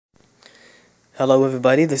Hello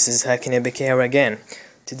everybody, this is Hakinebik here again.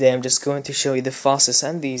 Today I'm just going to show you the fastest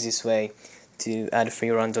and the easiest way to add a free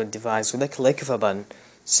Android device with a click of a button.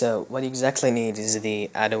 So what you exactly need is the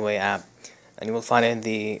Adaway app, and you will find it in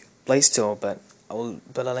the Play Store, but I will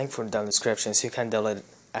put a link for it down in the description so you can download it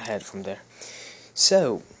ahead from there.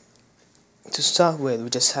 So to start with, we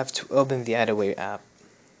just have to open the Adaway app.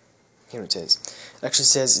 Here it is. It actually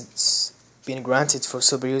says it's been granted for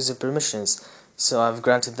super user permissions, so I've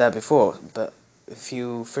granted that before, but if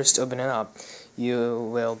you first open it up, you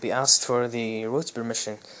will be asked for the root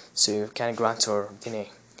permission, so you can grant or deny.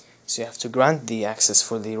 So you have to grant the access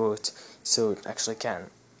for the root, so it actually can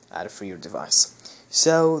add it for your device.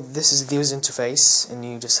 So this is the user interface, and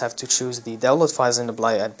you just have to choose the download files and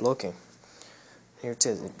apply ad blocking. Here it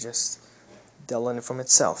is, it just downloaded it from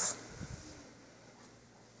itself.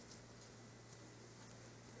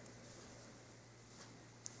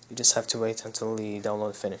 You just have to wait until the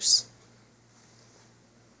download finishes.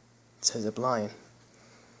 It says applying,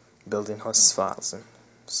 building host files and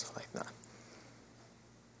stuff like that.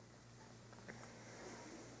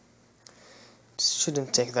 It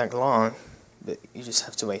shouldn't take that long, but you just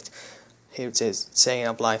have to wait. Here it is, it's saying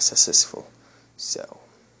apply successful. So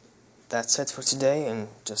that's it for today, and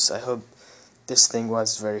I hope this thing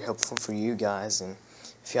was very helpful for you guys, and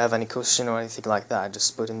if you have any question or anything like that,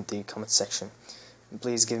 just put in the comment section. And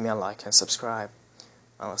please give me a like and subscribe.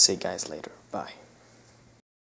 I'll see you guys later. Bye.